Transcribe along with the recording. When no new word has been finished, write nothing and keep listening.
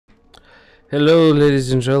Hello,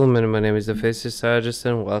 ladies and gentlemen, my name is the Faceless Strategist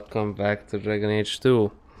and welcome back to Dragon Age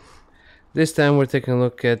 2. This time we're taking a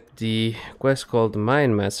look at the quest called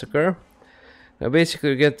Mine Massacre. Now basically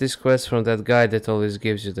you get this quest from that guy that always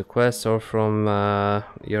gives you the quest or from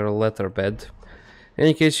your letterbed.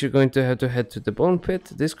 In case you're going to have to head to the Bone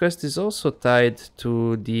Pit, this quest is also tied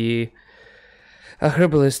to the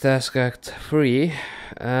Herbalist Task Act 3.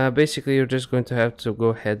 Basically you're just going to have to go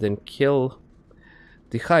ahead and kill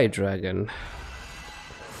the High Dragon.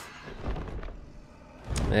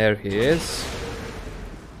 There he is.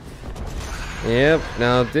 Yep,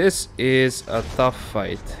 now this is a tough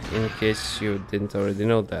fight, in case you didn't already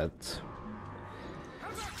know that.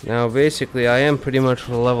 Now basically I am pretty much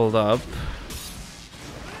leveled up.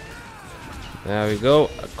 There we go.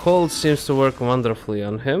 Cold seems to work wonderfully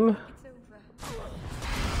on him.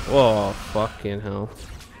 Whoa, fucking hell.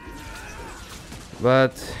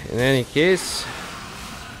 But in any case,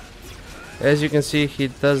 as you can see, he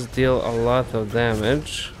does deal a lot of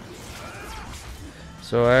damage.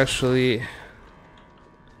 So actually,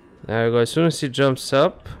 there we go. As soon as he jumps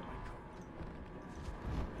up,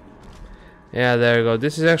 yeah, there we go.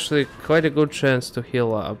 This is actually quite a good chance to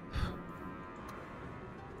heal up.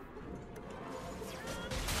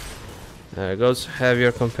 There you go. So have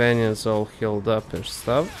your companions all healed up and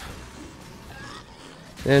stuff.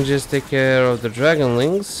 Then just take care of the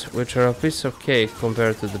dragonlings, which are a piece of cake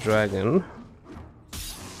compared to the dragon.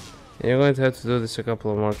 And you're going to have to do this a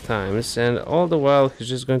couple of more times, and all the while he's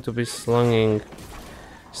just going to be stinging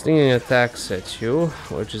attacks at you,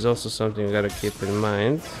 which is also something you gotta keep in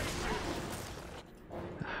mind.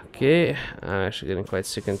 Okay, I'm actually getting quite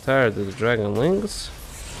sick and tired of the dragonlings.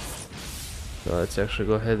 So let's actually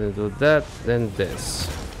go ahead and do that, then this.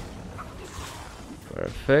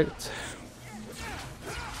 Perfect.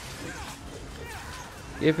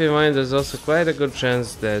 Keep in mind there's also quite a good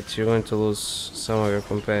chance that you're going to lose some of your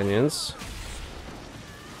companions.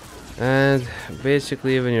 And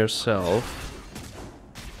basically even yourself.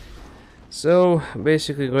 So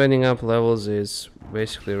basically grinding up levels is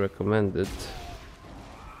basically recommended.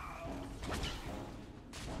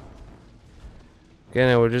 Okay,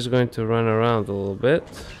 now we're just going to run around a little bit.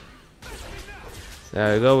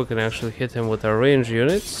 There we go, we can actually hit him with our range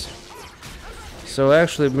units. So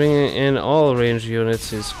actually bringing in all range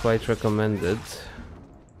units is quite recommended.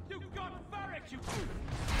 There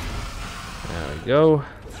we go.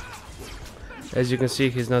 As you can see,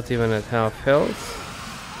 he's not even at half health.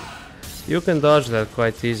 You can dodge that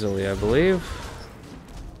quite easily, I believe.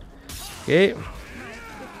 Okay.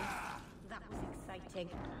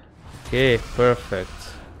 Okay, perfect.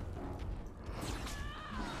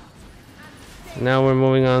 Now we're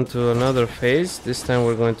moving on to another phase. This time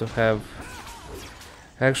we're going to have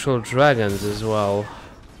actual dragons as well,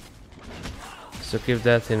 so keep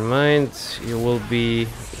that in mind. You will be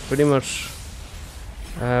pretty much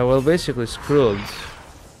well, basically screwed.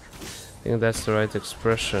 I think that's the right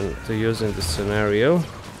expression to use in this scenario.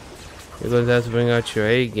 You're going to have to bring out your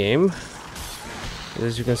A game.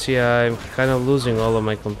 As you can see, I'm kind of losing all of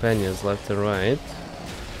my companions left and right,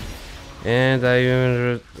 and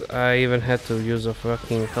I even had to use a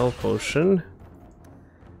fucking health potion.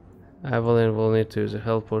 Evelyn will need to use a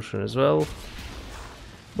health potion as well,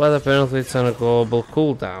 but apparently it's on a global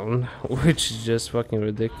cooldown, which is just fucking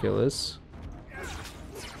ridiculous.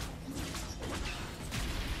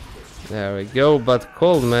 There we go, but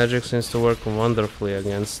cold magic seems to work wonderfully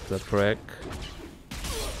against the prick.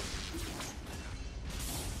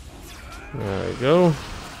 There we go.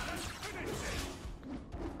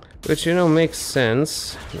 Which, you know, makes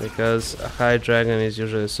sense, because a high dragon is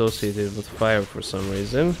usually associated with fire for some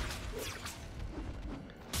reason.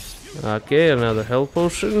 Okay, another health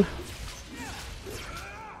potion.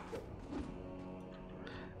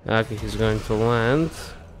 Okay, he's going to land.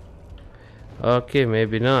 Okay,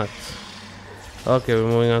 maybe not. Okay, we're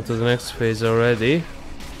moving on to the next phase already.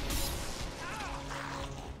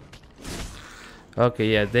 Okay,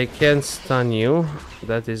 yeah, they can stun you.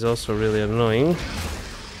 That is also really annoying.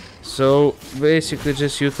 So basically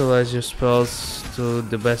just utilize your spells to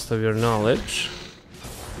the best of your knowledge.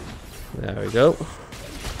 There we go.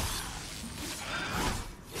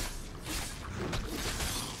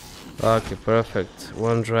 Okay, perfect.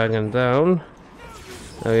 One dragon down.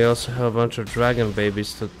 Now we also have a bunch of dragon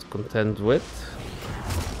babies to contend with.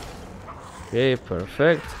 Okay,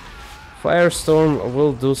 perfect. Firestorm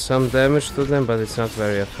will do some damage to them, but it's not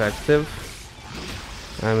very effective.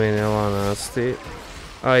 I mean, in all honesty,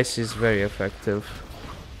 ice is very effective.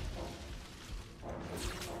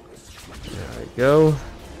 There we go.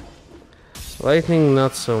 Lightning,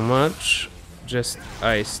 not so much. Just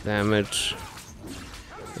ice damage.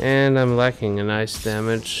 And I'm lacking in ice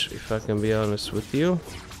damage, if I can be honest with you.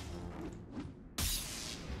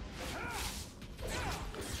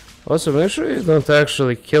 Also, make sure you don't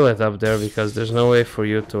actually kill it up there, because there's no way for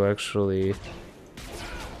you to actually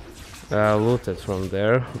loot it from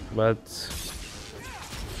there. But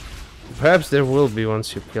perhaps there will be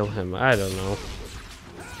once you kill him, I don't know.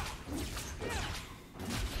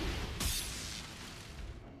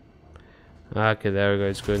 Okay, there we go,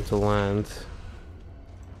 it's going to land.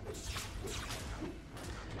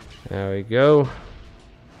 There we go.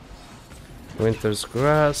 Winter's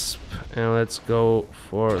Grasp, and let's go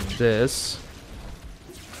for this.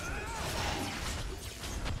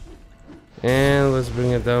 And let's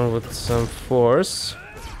bring it down with some force.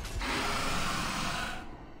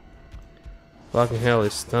 Fucking hell,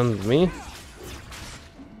 it stunned me.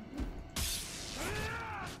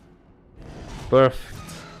 Perfect.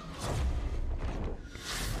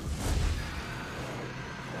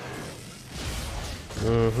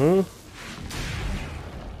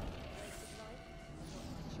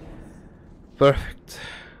 Perfect.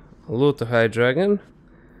 Loot the High Dragon.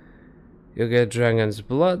 You get Dragon's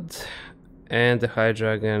Blood. And the High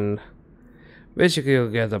Dragon... Basically you'll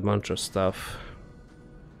get a bunch of stuff.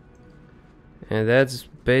 And that's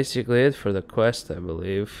basically it for the quest, I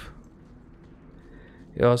believe.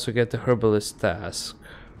 You also get the Herbalist task.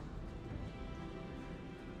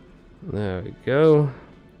 There we go.